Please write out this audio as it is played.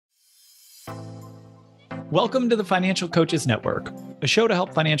Welcome to the Financial Coaches Network, a show to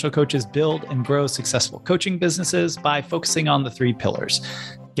help financial coaches build and grow successful coaching businesses by focusing on the three pillars: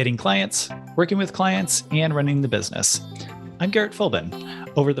 getting clients, working with clients, and running the business. I'm Garrett Philbin.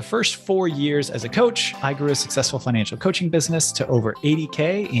 Over the first 4 years as a coach, I grew a successful financial coaching business to over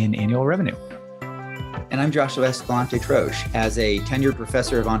 $80K in annual revenue. And I'm Joshua Escalante Troche. As a tenured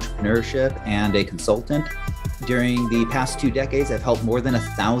professor of entrepreneurship and a consultant, during the past 2 decades, I've helped more than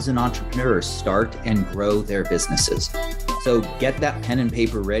 1,000 entrepreneurs start and grow their businesses. So get that pen and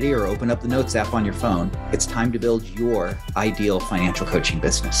paper ready or open up the Notes app on your phone. It's time to build your ideal financial coaching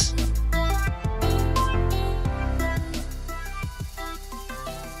business.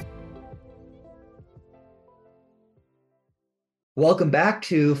 Welcome back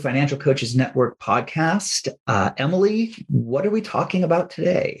to Financial Coaches Network podcast. Emily, what are we talking about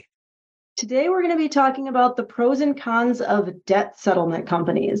today? Today, we're going to be talking about the pros and cons of debt settlement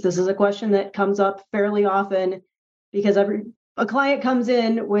companies. This is a question that comes up fairly often because a client comes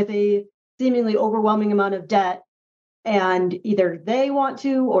in with a seemingly overwhelming amount of debt, and either they want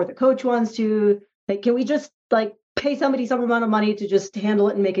to or the coach wants to. Like, can we just pay somebody some amount of money to just handle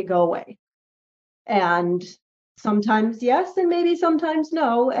it and make it go away? And sometimes yes, and maybe sometimes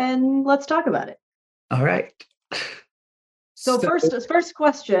no. And let's talk about it. All right. So first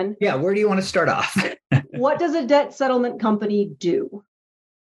question. Yeah, where do you want to start off? What does a debt settlement company do?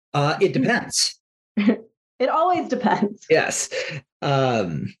 It depends. It always depends. Yes.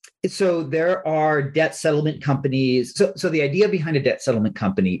 So there are debt settlement companies. So the idea behind a debt settlement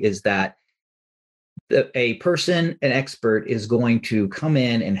company is that a person, an expert, is going to come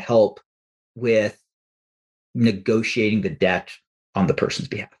in and help with negotiating the debt on the person's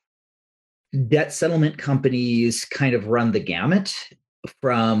behalf. Debt settlement companies kind of run the gamut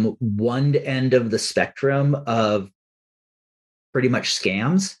from one end of the spectrum of pretty much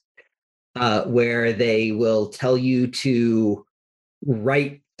scams, where they will tell you to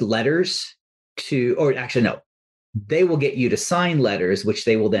write letters they will get you to sign letters, which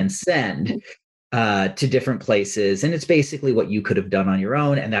they will then send to different places. And it's basically what you could have done on your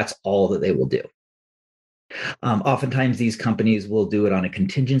own, and that's all that they will do. Oftentimes, these companies will do it on a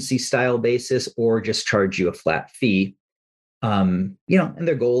contingency style basis or just charge you a flat fee. And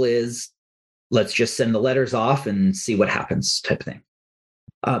their goal is, let's just send the letters off and see what happens type of thing.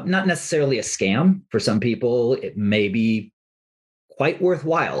 Not necessarily a scam. For some people, it may be quite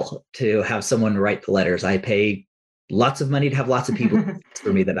worthwhile to have someone write the letters. I pay lots of money to have lots of people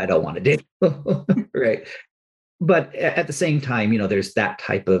for me that I don't want to do. Right. But at the same time, there's that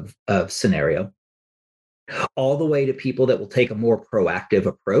type of scenario. All the way to people that will take a more proactive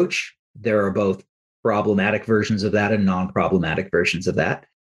approach. There are both problematic versions of that and non-problematic versions of that.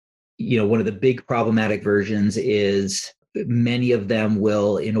 One of the big problematic versions is many of them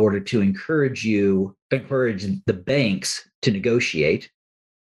will, in order to encourage the banks to negotiate,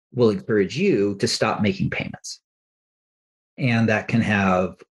 will encourage you to stop making payments. And that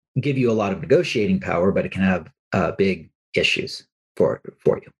can give you a lot of negotiating power, but it can have big issues for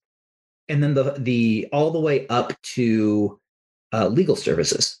you. And then the all the way up to legal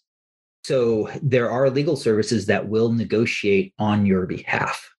services. So there are legal services that will negotiate on your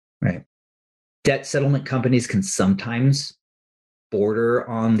behalf, right? Debt settlement companies can sometimes border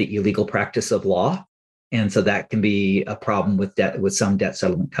on the illegal practice of law. And so that can be a problem with some debt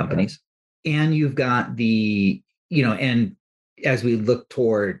settlement companies. And you've got and as we look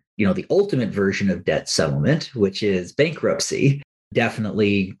toward, the ultimate version of debt settlement, which is bankruptcy,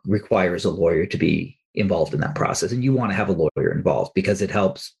 definitely requires a lawyer to be involved in that process. And you want to have a lawyer involved because it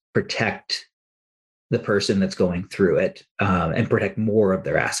helps protect the person that's going through it and protect more of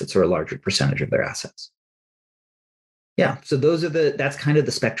their assets or a larger percentage of their assets. Yeah. So that's kind of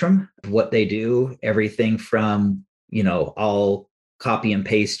the spectrum of what they do. Everything from, I'll copy and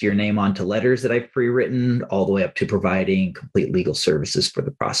paste your name onto letters that I've pre-written, all the way up to providing complete legal services for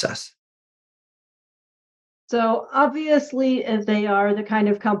the process. So obviously, if they are the kind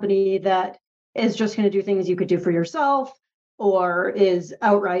of company that is just going to do things you could do for yourself, or is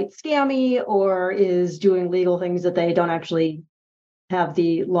outright scammy, or is doing legal things that they don't actually have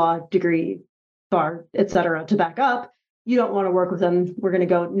the law degree, bar, et cetera, to back up, you don't want to work with them. We're going to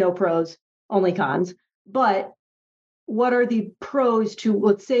go no pros, only cons. But what are the pros to,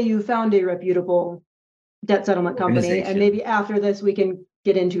 let's say you found a reputable debt settlement company, and maybe after this we can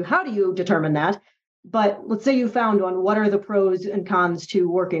get into how do you determine that? But let's say you found one. What are the pros and cons to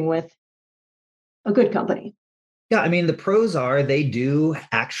working with a good company? Yeah, the pros are they do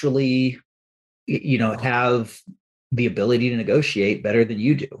actually, have the ability to negotiate better than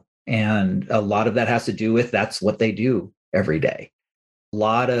you do. And a lot of that has to do with that's what they do every day. A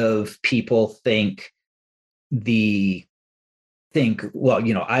lot of people think I've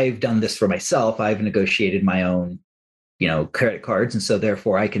done this for myself. I've negotiated my own, credit cards. And so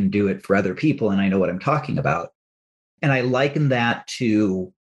therefore I can do it for other people and I know what I'm talking about. And I liken that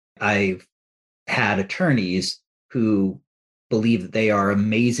to, I've had attorneys who believe that they are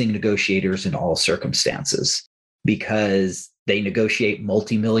amazing negotiators in all circumstances because they negotiate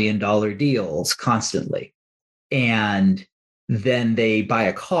multi-million-dollar deals constantly. And then they buy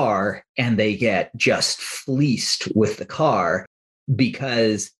a car and they get just fleeced with the car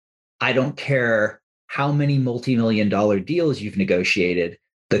because I don't care how many multi-million-dollar deals you've negotiated,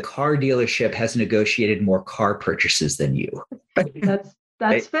 the car dealership has negotiated more car purchases than you. That's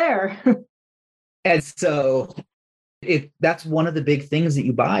right? Fair. And so that's one of the big things that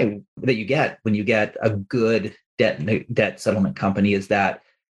you get when you get a good debt settlement company is that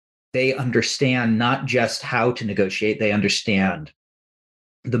they understand not just how to negotiate, they understand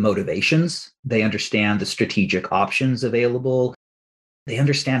the motivations, they understand the strategic options available, they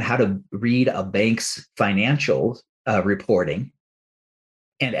understand how to read a bank's financial reporting,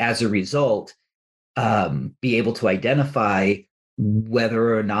 and as a result, be able to identify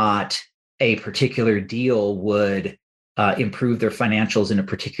whether or not a particular deal would improve their financials in a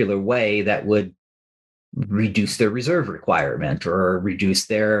particular way that would reduce their reserve requirement or reduce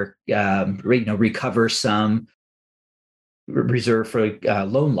their, recover some reserve for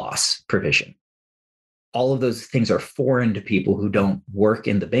loan loss provision. All of those things are foreign to people who don't work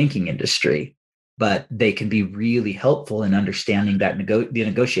in the banking industry, but they can be really helpful in understanding that the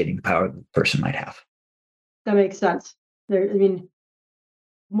negotiating power the person might have. That makes sense.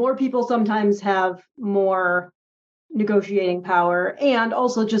 More people sometimes have more negotiating power, and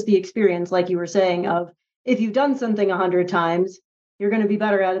also just the experience, like you were saying, of if you've done something 100 times, you're going to be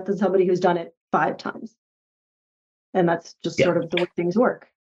better at it than somebody who's done it 5 times. And that's just sort of the way things work.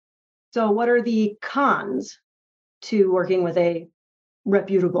 So what are the cons to working with a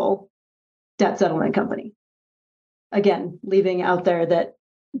reputable debt settlement company? Again, leaving out there that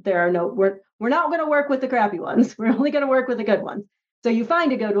there are we're not going to work with the crappy ones. We're only going to work with the good ones. So you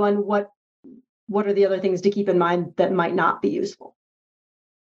find a good one. What are the other things to keep in mind that might not be useful?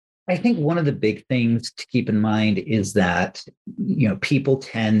 I think one of the big things to keep in mind is that, people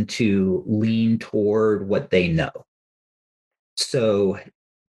tend to lean toward what they know. So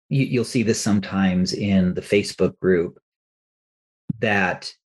you'll see this sometimes in the Facebook group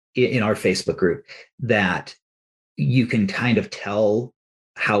in our Facebook group, that you can kind of tell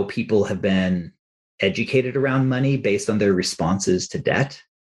how people have been educated around money based on their responses to debt.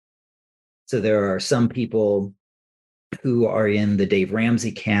 So there are some people who are in the Dave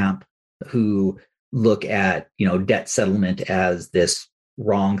Ramsey camp who look at, debt settlement as this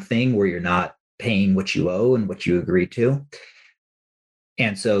wrong thing where you're not paying what you owe and what you agree to.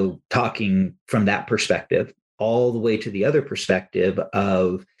 And so talking from that perspective, all the way to the other perspective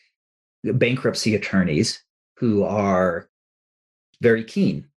of bankruptcy attorneys who are very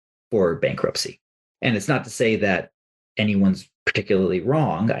keen for bankruptcy. And it's not to say that anyone's particularly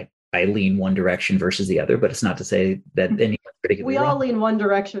wrong. I lean one direction versus the other, but it's not to say that anyone's particularly wrong. We all lean one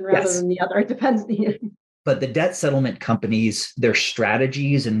direction rather than the other. It depends. But the debt settlement companies, their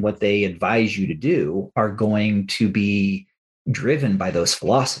strategies and what they advise you to do are going to be driven by those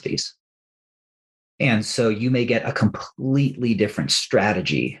philosophies. And so you may get a completely different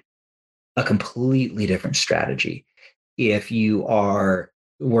strategy if you are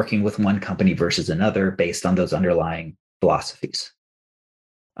working with one company versus another based on those underlying philosophies.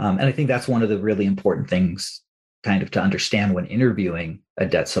 And I think that's one of the really important things kind of to understand when interviewing a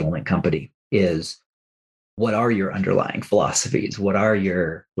debt settlement company is, what are your underlying philosophies? What are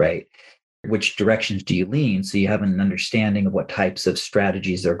your, which directions do you lean? So you have an understanding of what types of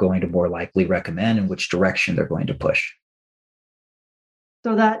strategies they're going to more likely recommend and which direction they're going to push.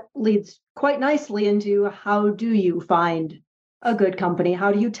 So that leads quite nicely into, how do you find a good company?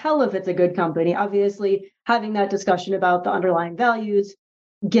 How do you tell if it's a good company? Obviously, having that discussion about the underlying values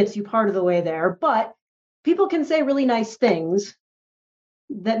gets you part of the way there, but people can say really nice things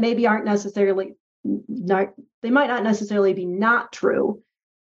that maybe aren't necessarily they might not necessarily be not true,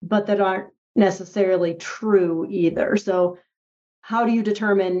 but that aren't necessarily true either. So how do you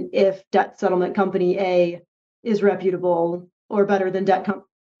determine if debt settlement company A is reputable or better than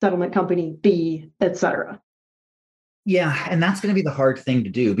settlement company B, et cetera? Yeah, and that's going to be the hard thing to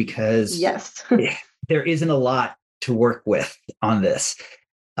do because there isn't a lot to work with on this.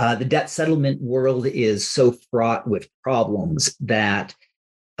 The debt settlement world is so fraught with problems that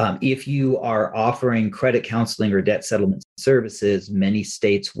if you are offering credit counseling or debt settlement services, many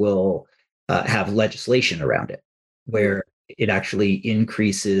states will have legislation around it, where It actually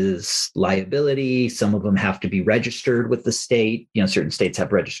increases liability. Some of them have to be registered with the state. Certain states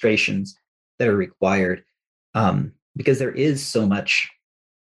have registrations that are required because there is so much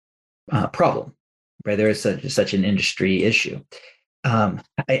problem, right? There is such an industry issue.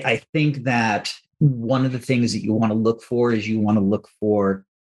 I think that one of the things that you want to look for is you want to look for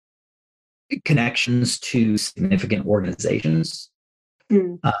connections to significant organizations.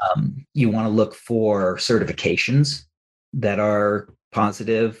 You want to look for certifications that are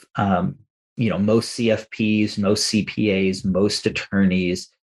positive. Most CFPs, most CPAs, most attorneys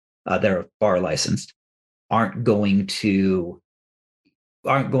that are bar licensed aren't going to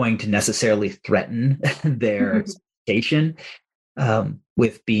necessarily threaten their station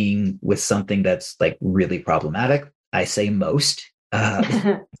with something that's like really problematic. I say most.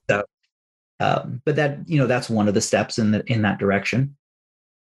 So, but that's one of the steps in that direction.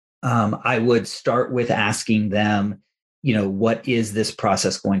 I would start with asking them, what is this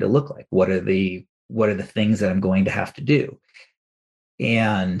process going to look like? What are the things that I'm going to have to do?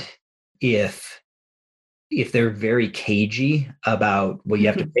 And if they're very cagey about, well, you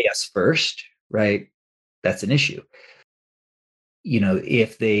have to pay us first, right? That's an issue.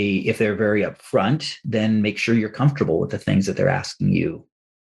 If they're very upfront, then make sure you're comfortable with the things that they're asking you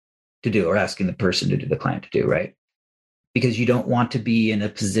to do, or asking the person to do, the client to do, right? Because you don't want to be in a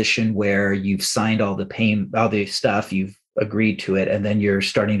position where you've signed all the stuff, you've agreed to it, and then you're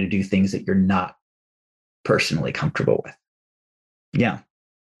starting to do things that you're not personally comfortable with. Yeah.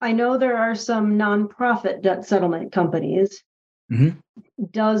 I know there are some nonprofit debt settlement companies. Mm-hmm.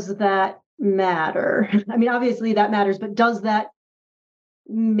 Does that matter? I mean, obviously that matters, but does that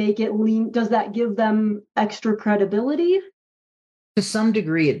make it lean? Does that give them extra credibility? To some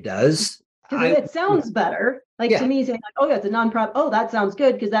degree, it does. Because it sounds better. Like, to me, saying, like, oh, yeah, it's a nonprofit. Oh, that sounds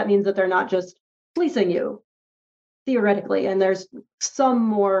good, because that means that they're not just fleecing you, theoretically. And there's some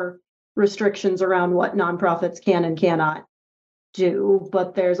more restrictions around what nonprofits can and cannot do.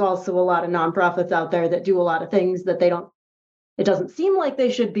 But there's also a lot of nonprofits out there that do a lot of things that it doesn't seem like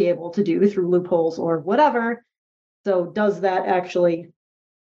they should be able to do through loopholes or whatever. So does that actually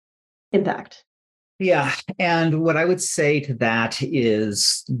impact? Yeah. And what I would say to that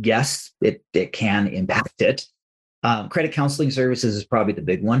is, yes, it can impact it. Credit counseling services is probably the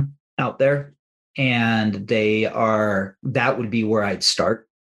big one out there. And that would be where I'd start,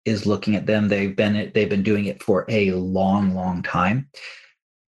 is looking at them. They've been doing it for a long, long time.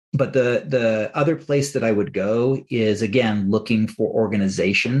 But the other place that I would go is, again, looking for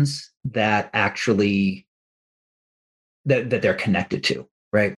organizations that actually that they're connected to,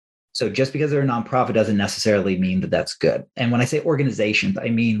 right? So just because they're a nonprofit doesn't necessarily mean that that's good. And when I say organizations, I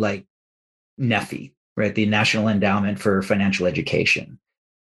mean like NEFI, right? The National Endowment for Financial Education.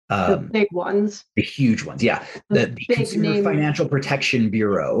 The big ones. The huge ones, yeah. The Consumer Financial Protection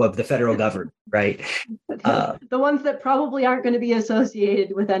Bureau of the federal government, right? The ones that probably aren't going to be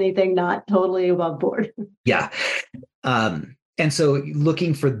associated with anything not totally above board. Yeah. And so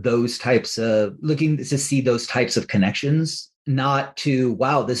looking to see those types of connections, not to,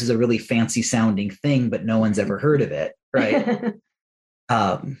 wow, this is a really fancy sounding thing, but no one's ever heard of it, right?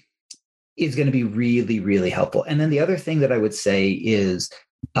 Is going to be really, really helpful. And then the other thing that I would say is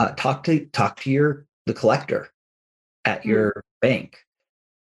talk to the collector at your bank.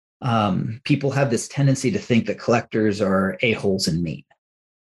 People have this tendency to think that collectors are a-holes and mean.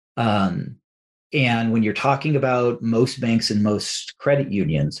 And when you're talking about most banks and most credit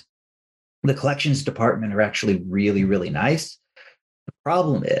unions, the collections department are actually really, really nice. The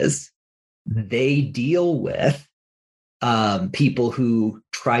problem is they deal with people who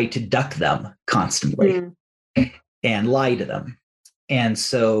try to duck them constantly and lie to them. And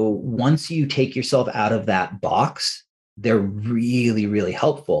so once you take yourself out of that box, they're really, really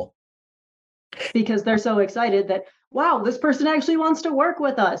helpful. Because they're so excited that, wow, this person actually wants to work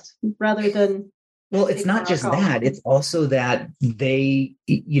with us, rather than... Well, it's not just that. It's also that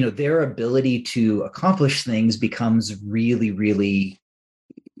their ability to accomplish things becomes really, really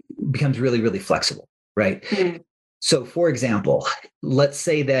flexible, right? So, for example, let's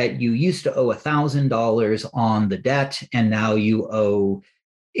say that you used to owe $1,000 on the debt, and now you owe,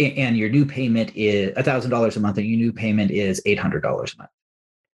 and your new payment is $1,000 a month, and your new payment is $800 a month.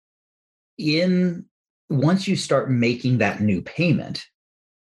 Once you start making that new payment,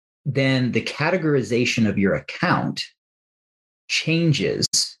 then the categorization of your account changes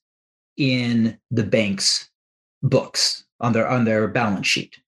in the bank's books on their balance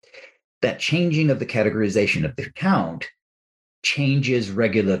sheet. That changing of the categorization of the account changes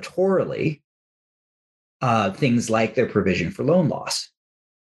regulatorily things like their provision for loan loss.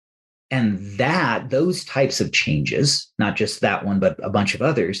 And those types of changes, not just that one, but a bunch of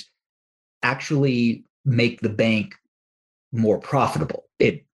others, actually make the bank more profitable.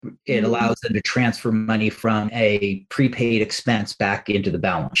 It allows them to transfer money from a prepaid expense back into the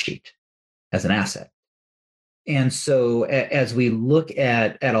balance sheet as an asset. And so as we look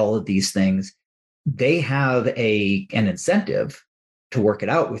at all of these things, they have an incentive to work it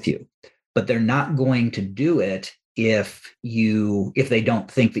out with you, but they're not going to do it if they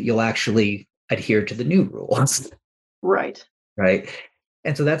don't think that you'll actually adhere to the new rules. Right. Right.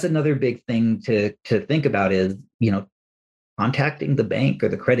 And so that's another big thing to think about is, contacting the bank or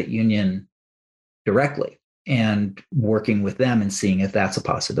the credit union directly and working with them and seeing if that's a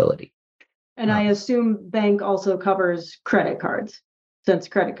possibility. And I assume bank also covers credit cards, since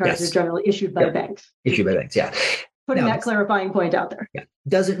credit cards are generally issued by banks. Issued by banks, yeah. Putting that clarifying point out there. Yeah.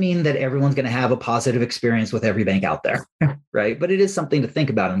 Doesn't mean that everyone's going to have a positive experience with every bank out there, right? But it is something to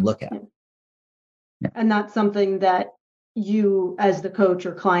think about and look at. Yeah. And that's something that you, as the coach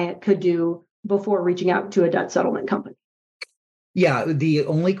or client, could do before reaching out to a debt settlement company. Yeah. The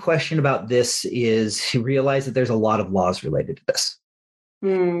only question about this is to realize that there's a lot of laws related to this.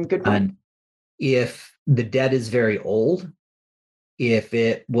 Good point. And if the debt is very old, if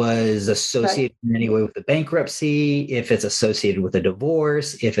it was associated in any way with a bankruptcy, if it's associated with a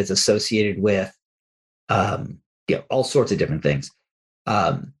divorce, if it's associated with all sorts of different things,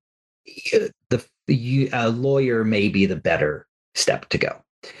 a lawyer may be the better step to go,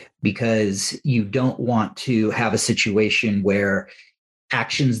 because you don't want to have a situation where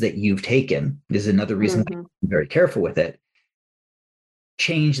actions that you've taken, is another reason why I'm very careful with it,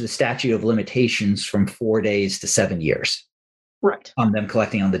 change the statute of limitations from 4 days to 7 years. Right. On them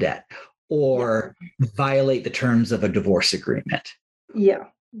collecting on the debt, or violate the terms of a divorce agreement. Yeah.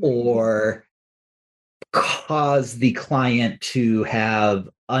 Or cause the client to have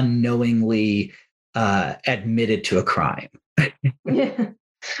unknowingly admitted to a crime. Yeah.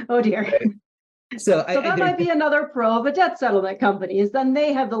 Oh dear. So that might be another pro of a debt settlement company, is then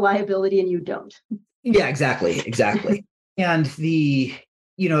they have the liability and you don't. Yeah, exactly. And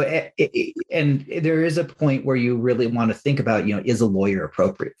and there is a point where you really want to think about, is a lawyer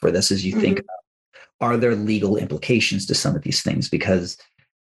appropriate for this, as you think about, are there legal implications to some of these things? Because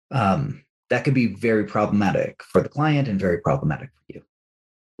that could be very problematic for the client and very problematic for you.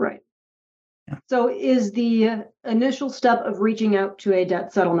 Right. Yeah. So is the initial step of reaching out to a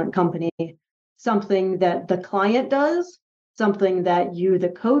debt settlement company something that the client does, something that you, the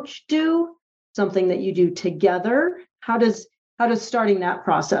coach, do, something that you do together? How does starting that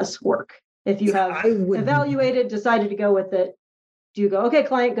process work? If you have evaluated, decided to go with it, do you go, okay,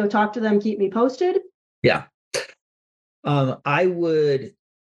 client, go talk to them, keep me posted? Yeah. I would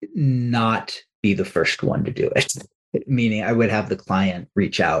not be the first one to do it, meaning I would have the client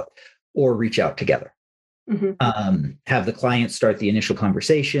reach out together. Have the client start the initial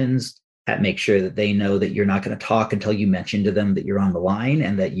conversations, make sure that they know that you're not going to talk until you mention to them that you're on the line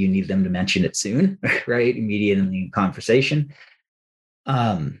and that you need them to mention it soon, right? Immediately in conversation.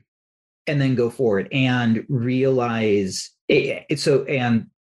 And then go forward and realize so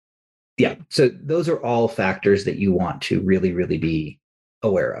those are all factors that you want to really, really be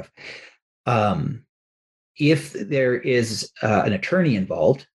aware of. If there is an attorney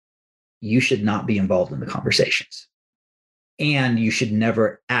involved, you should not be involved in the conversations. And you should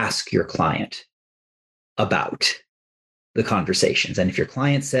never ask your client about the conversations. And if your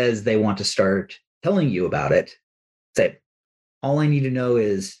client says they want to start telling you about it, say, all I need to know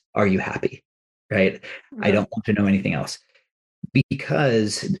is, are you happy? Right? I don't want to know anything else.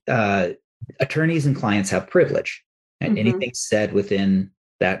 Because attorneys and clients have privilege, and anything said within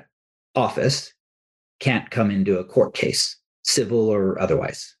that office can't come into a court case, civil or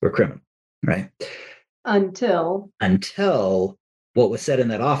otherwise, or criminal, right? Until what was said in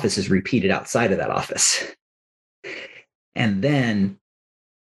that office is repeated outside of that office. And then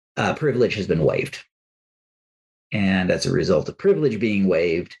privilege has been waived. And as a result of privilege being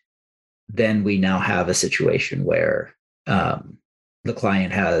waived, then we now have a situation where the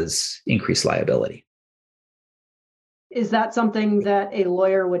client has increased liability. Is that something that a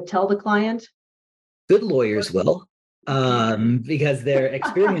lawyer would tell the client? Good lawyers will, because they're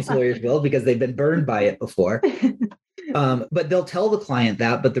experienced lawyers will, because they've been burned by it before. But they'll tell the client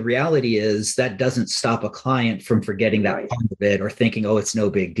that, but the reality is that doesn't stop a client from forgetting that part of it or thinking, oh, it's no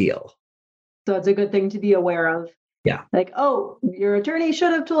big deal. So it's a good thing to be aware of. Yeah. Like, oh, your attorney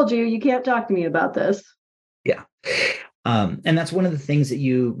should have told you can't talk to me about this. Yeah. And that's one of the things that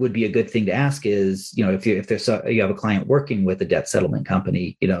you would be a good thing to ask is, if you have a client working with a debt settlement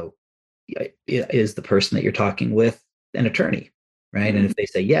company, is the person that you're talking with an attorney? right? And if they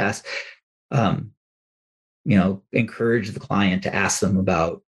say yes, encourage the client to ask them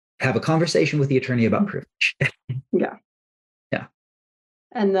have a conversation with the attorney about privilege. Yeah. Yeah.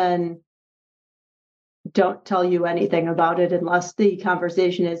 And then don't tell you anything about it unless the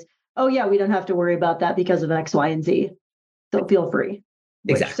conversation is, oh yeah, we don't have to worry about that because of X, Y, and Z. So feel free.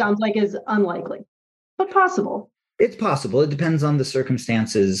 Which Exactly. sounds like is unlikely, but possible. It's possible. It depends on the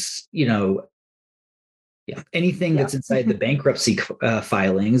circumstances. Anything that's inside the bankruptcy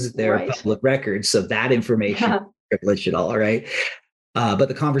filings, they're Right. public records. So that information is privileged at all, right? But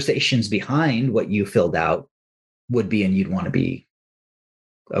the conversations behind what you filled out would be, and you'd want to be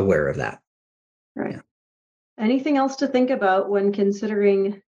aware of that. Right. Yeah. Anything else to think about when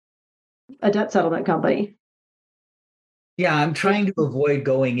considering a debt settlement company? Yeah, I'm trying to avoid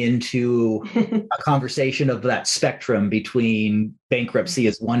going into a conversation of that spectrum between bankruptcy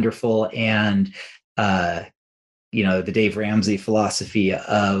is wonderful and the Dave Ramsey philosophy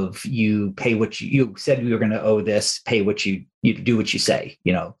of you pay what you said we were going to owe this, pay what you do what you say,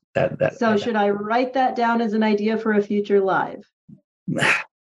 should I write that down as an idea for a future live?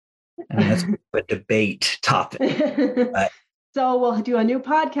 That's a debate topic. So we'll do a new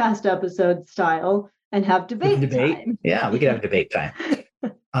podcast episode style and have debate time. Yeah, we could have debate time.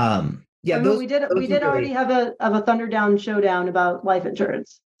 We did already have a Thunder Down showdown about life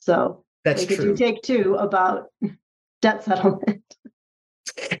insurance. So that's true. Do take two about debt settlement.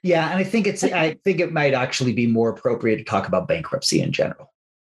 Yeah, and I think it might actually be more appropriate to talk about bankruptcy in general.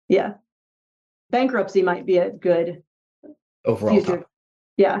 Yeah. Bankruptcy might be a good overall topic.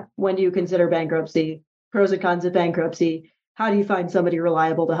 Yeah. When do you consider bankruptcy? Pros and cons of bankruptcy. How do you find somebody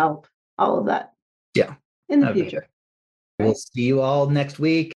reliable to help? All of that. Yeah. In the future. We'll see you all next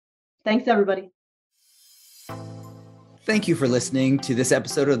week. Thanks, everybody. Thank you for listening to this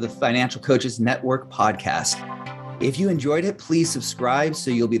episode of the Financial Coaches Network podcast. If you enjoyed it, please subscribe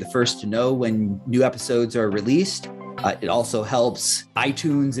so you'll be the first to know when new episodes are released. It also helps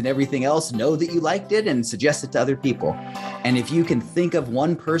iTunes and everything else know that you liked it and suggest it to other people. And if you can think of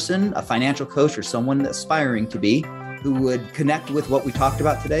one person, a financial coach or someone aspiring to be, who would connect with what we talked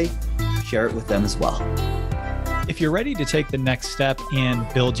about today, share it with them as well. If you're ready to take the next step and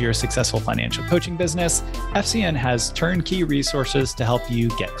build your successful financial coaching business, FCN has turnkey resources to help you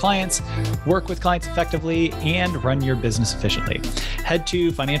get clients, work with clients effectively, and run your business efficiently. Head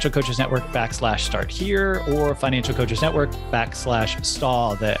to Financial Coaches Network /start here or Financial Coaches Network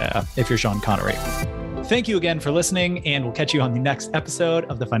 /stall if you're Sean Connery. Thank you again for listening, and we'll catch you on the next episode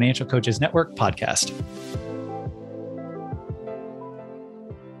of the Financial Coaches Network podcast.